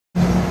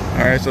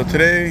Alright, so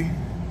today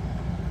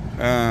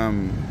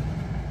I'm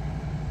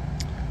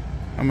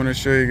gonna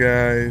show you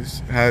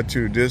guys how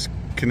to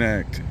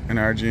disconnect an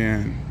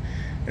RGN.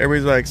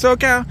 Everybody's like, so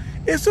Cal,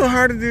 it's so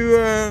hard to do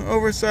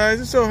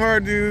oversized, it's so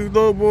hard to do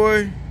low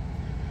boy.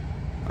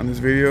 On this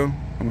video,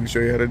 I'm gonna show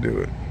you how to do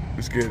it.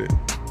 Let's get it.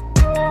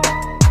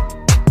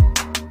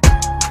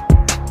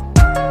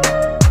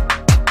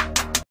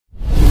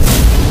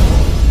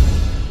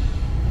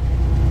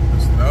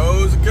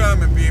 Snows are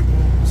coming, people.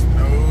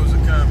 Snows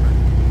are coming.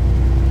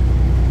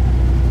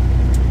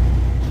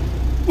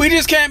 We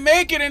just can't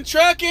make it in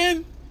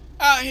trucking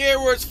out here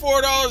where it's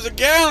 $4 a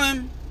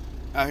gallon.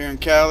 Out here in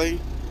Cali,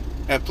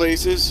 at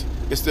places,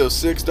 it's still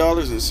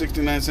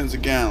 $6.69 a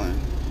gallon.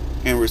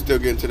 And we're still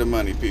getting to the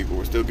money, people.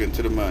 We're still getting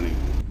to the money.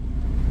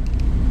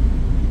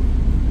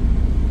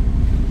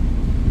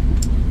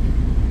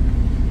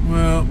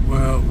 Well.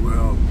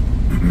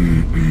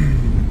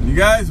 You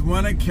guys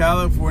wanted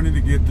California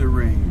to get the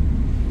rain.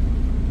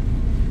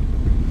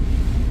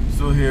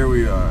 So here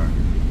we are.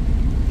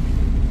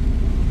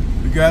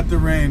 We got the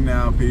rain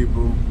now,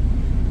 people.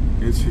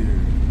 It's here.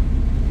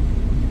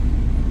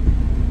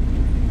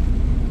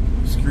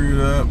 Screwed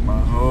up my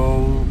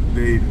whole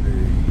day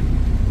today.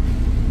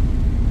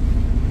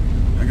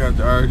 I got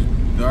the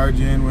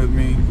RGN with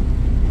me.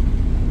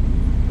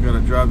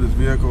 Gotta drop this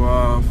vehicle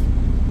off.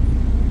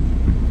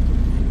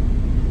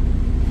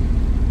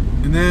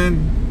 And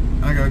then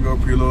I gotta go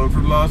preload for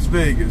Las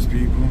Vegas,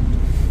 people.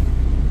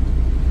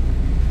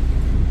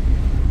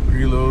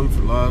 Preload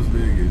for Las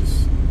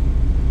Vegas.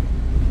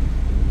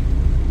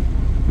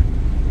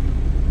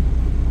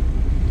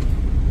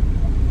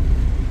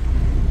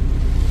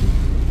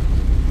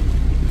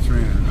 It's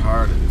raining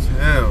hard as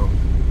hell.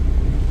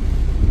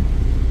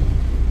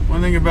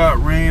 One thing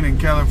about rain in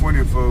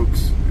California,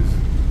 folks, is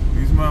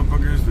these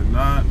motherfuckers do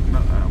not,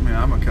 I mean,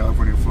 I'm a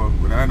California folk,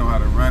 but I know how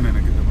to run in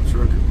it because I'm a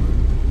trucker, but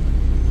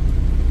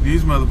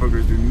these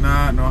motherfuckers do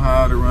not know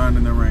how to run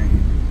in the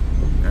rain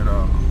at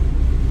all.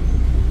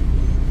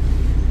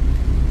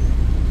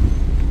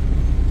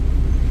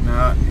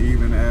 Not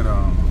even at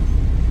all.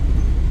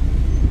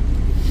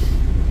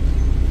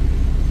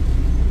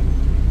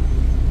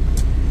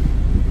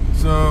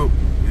 So,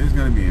 it's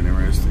gonna be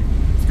interesting.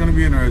 It's gonna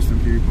be interesting,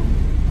 people.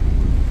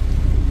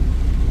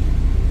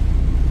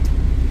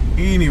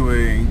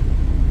 Anyway,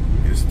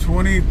 it's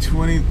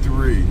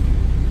 2023.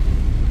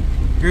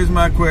 Here's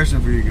my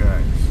question for you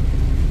guys.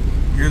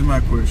 Here's my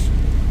question.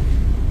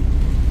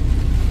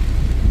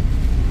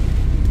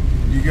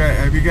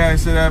 Have you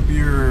guys set up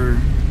your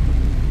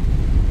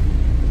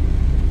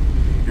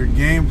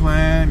game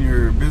plan,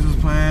 your business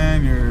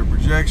plan, your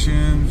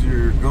projections,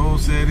 your goal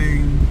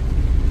setting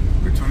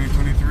for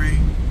 2023?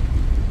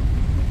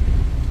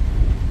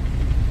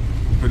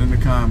 Put in the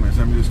comments.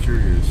 I'm just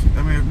curious.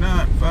 I mean, if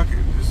not, fuck it.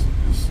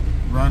 Just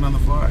run on the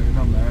fly. It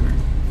don't matter.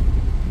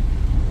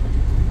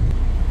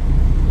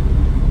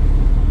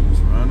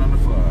 Just run on the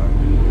fly.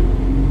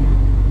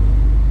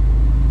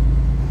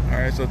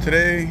 Alright, so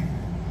today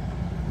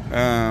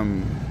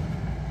I'm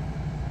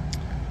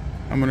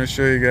gonna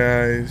show you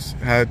guys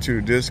how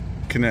to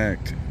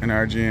disconnect an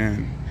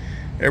RGN.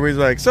 Everybody's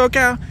like, so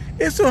Cal,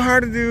 it's so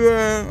hard to do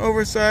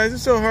oversized,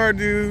 it's so hard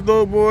to do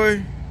low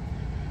boy.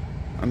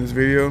 On this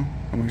video,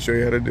 I'm gonna show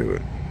you how to do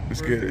it.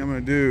 Let's get it. First thing I'm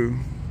gonna do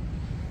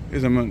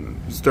is I'm gonna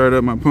start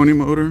up my pony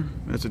motor.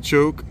 That's a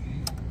choke.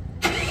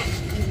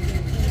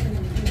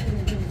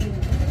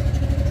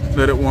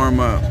 Let it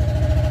warm up.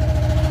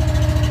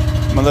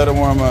 I'm gonna let it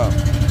warm up.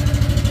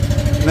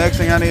 Next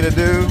thing I need to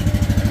do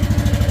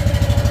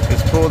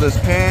is pull this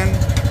pin.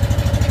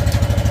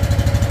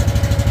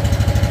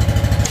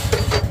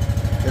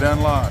 It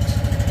unlocks.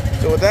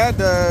 So what that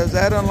does,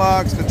 that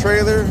unlocks the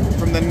trailer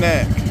from the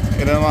neck.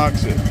 It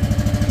unlocks it.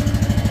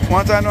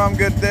 Once I know I'm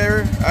good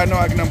there, I know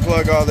I can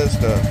unplug all this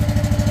stuff.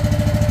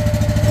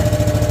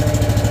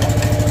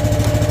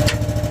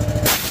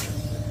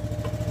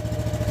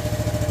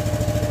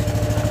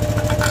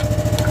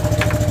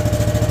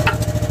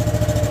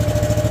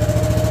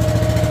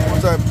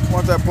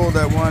 Once I pulled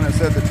that one and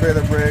set the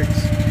trailer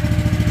brakes,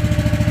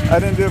 I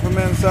didn't do it from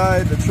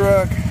inside the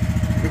truck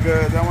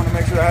because I want to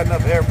make sure I had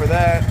enough air for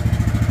that.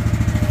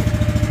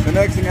 The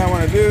next thing I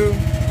want to do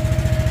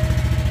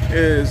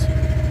is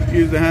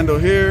use the handle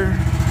here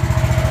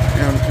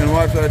and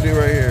watch what I do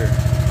right here.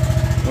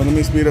 Well, let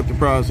me speed up the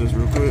process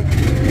real quick.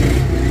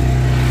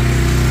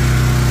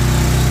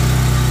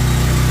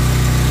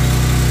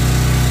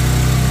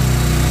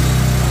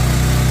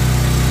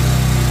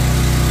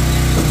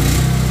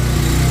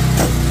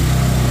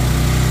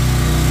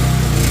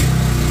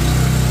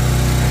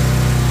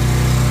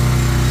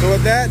 So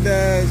what that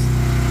does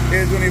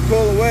is when you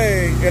pull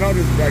away, it don't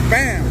just like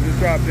bam, just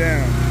drop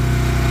down.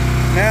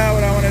 Now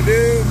what I want to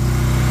do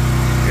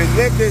is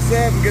lift this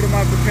up and get them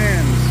off the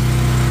pins.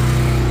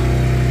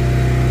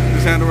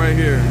 This handle right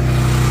here.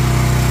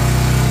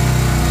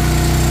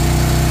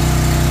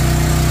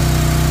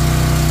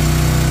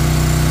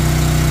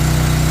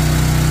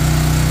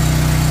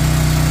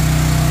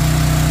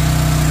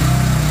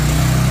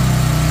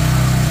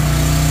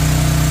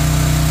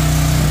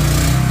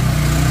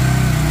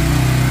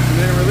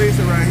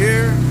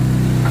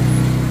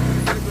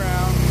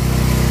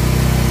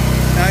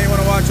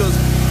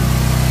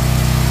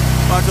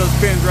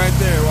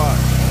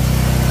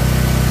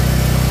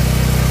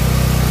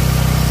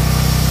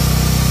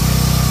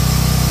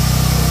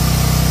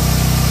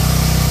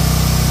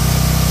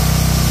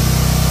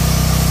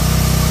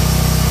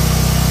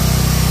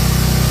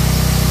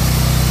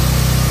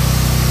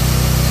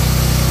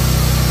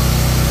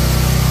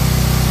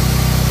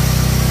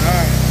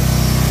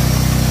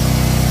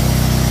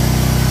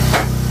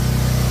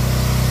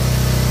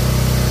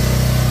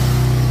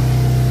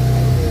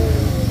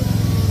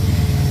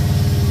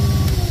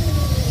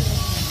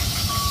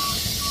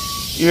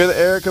 You hear the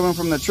air coming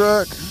from the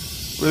truck,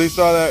 release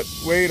all that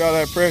weight, all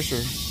that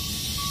pressure.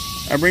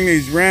 I bring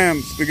these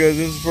ramps because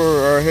this is for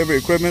our heavy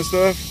equipment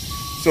stuff.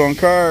 So on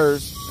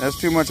cars, that's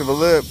too much of a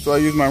lip, so I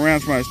use my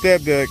ramps for my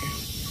step deck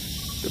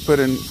to put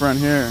in front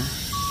here.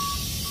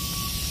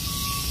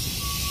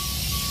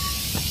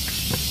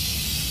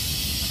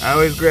 I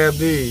always grab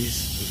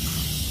these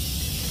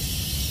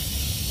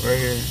right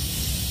here.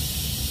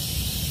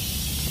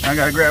 I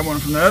gotta grab one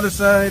from the other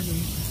side.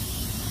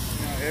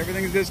 Now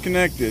everything's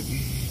disconnected.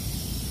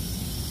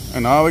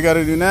 And all we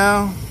gotta do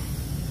now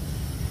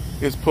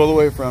is pull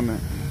away from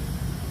it.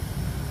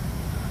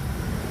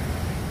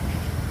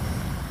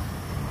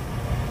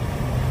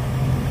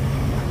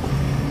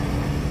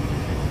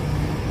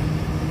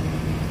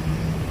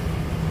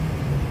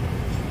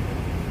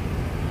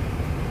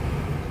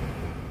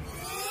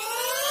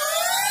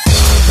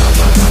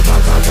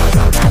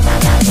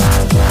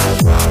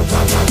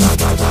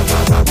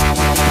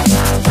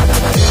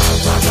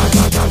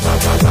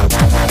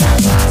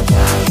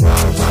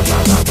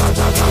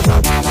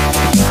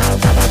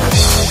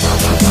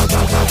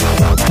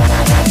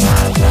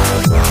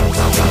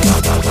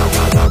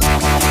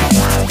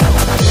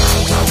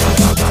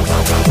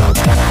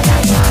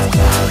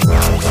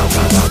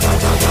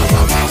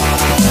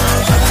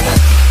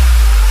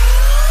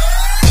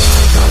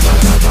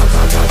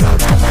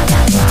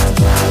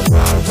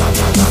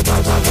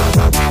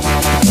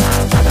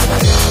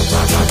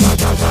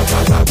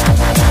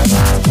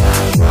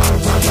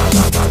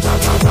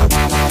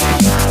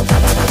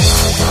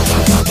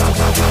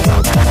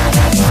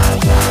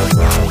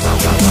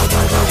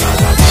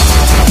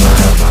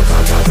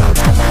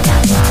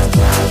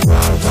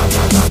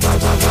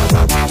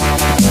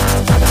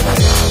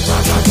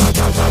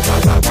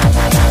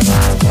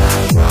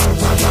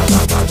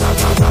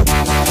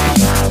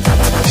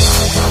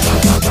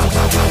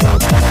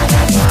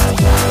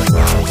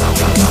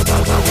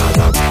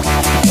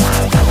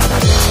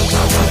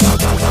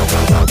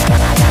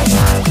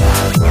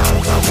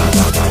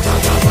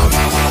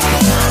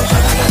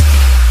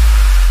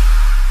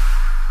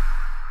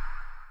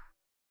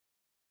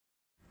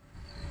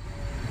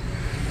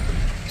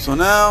 So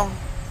now,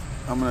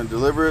 I'm gonna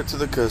deliver it to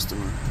the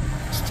customer,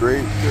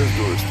 straight to his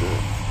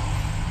doorstep.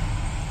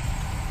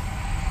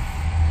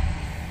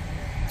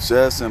 It's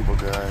that simple,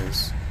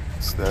 guys.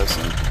 It's that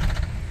simple.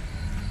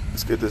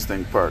 Let's get this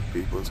thing parked,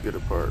 people. Let's get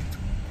it parked.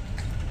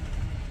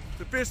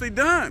 It's officially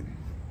done.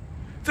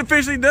 It's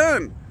officially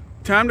done.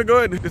 Time to go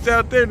ahead. It's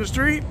out there in the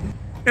street,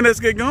 and let's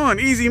get going.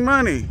 Easy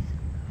money.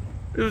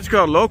 This is what you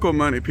call local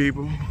money,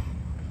 people.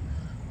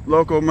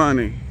 Local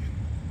money.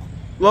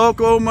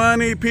 Local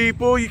money,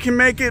 people. You can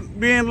make it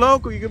being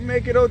local. You can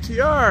make it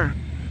OTR.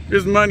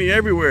 There's money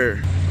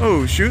everywhere.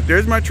 Oh, shoot.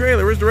 There's my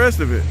trailer. Where's the rest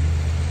of it?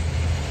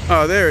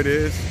 Oh, there it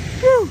is.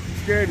 Woo!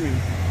 Scared me.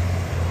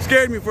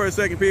 Scared me for a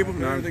second, people.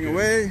 Put everything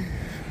away.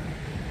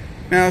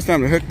 Now it's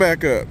time to hook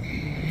back up.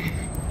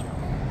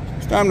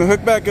 It's time to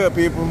hook back up,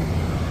 people.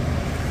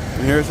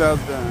 And here's how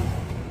it's done.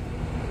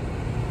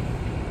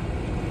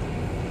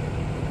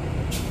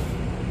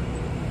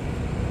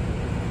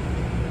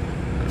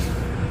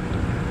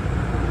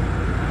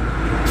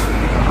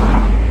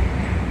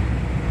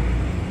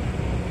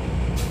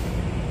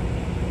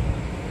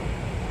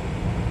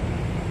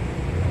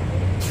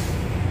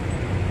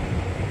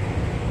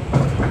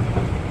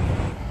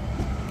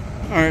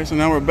 Alright, so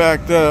now we're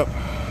backed up.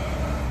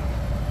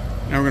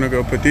 Now we're gonna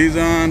go put these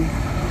on.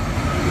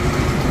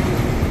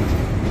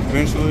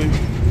 Eventually.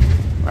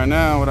 Right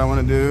now, what I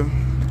wanna do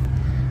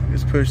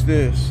is push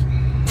this.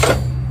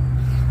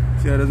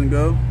 See how it doesn't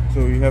go?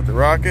 So you have to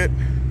rock it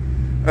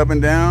up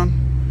and down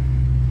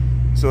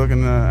so it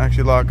can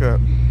actually lock up.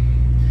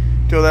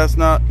 Until that's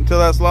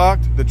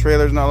locked, the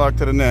trailer's not locked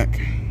to the neck.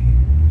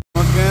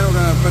 Once again, we're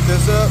gonna put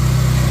this up.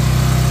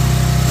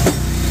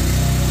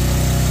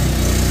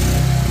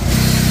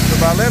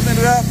 By lifting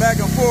it up back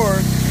and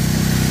forth,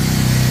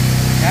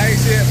 now you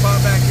see it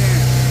pop back in.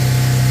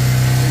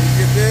 And you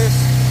get this,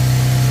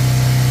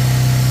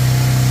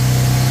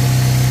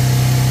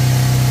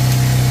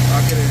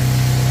 lock it in.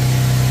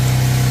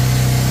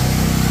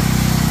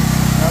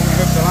 Now we're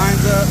gonna hook the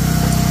lines up.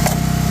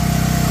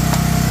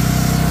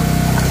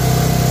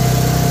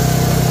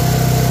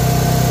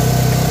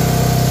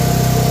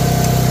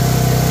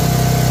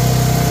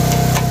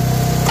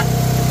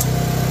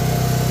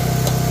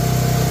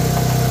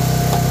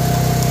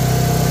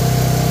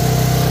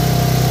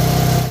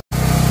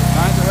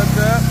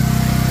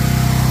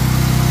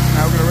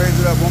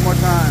 One more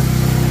time.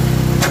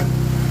 One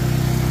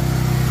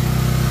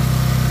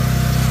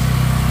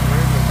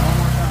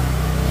more time.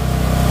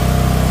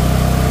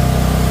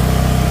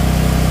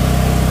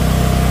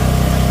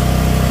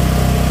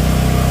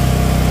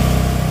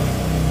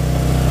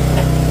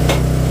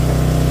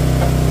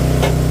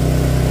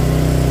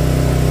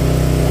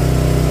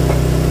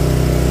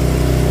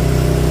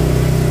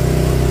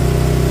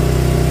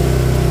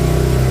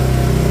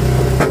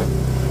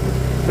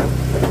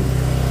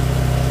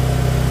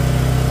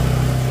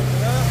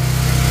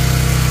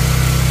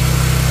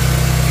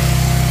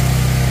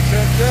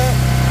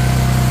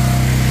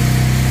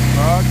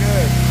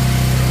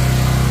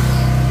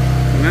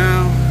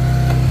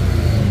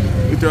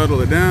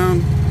 throttle it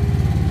down,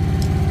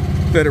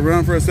 let it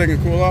run for a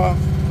second, cool off.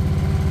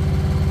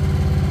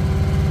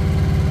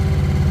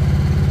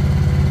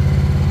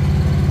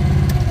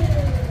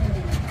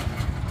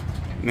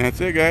 And that's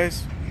it,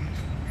 guys.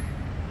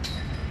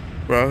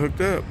 We're all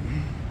hooked up.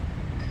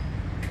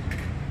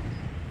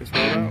 Let's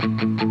roll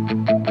out.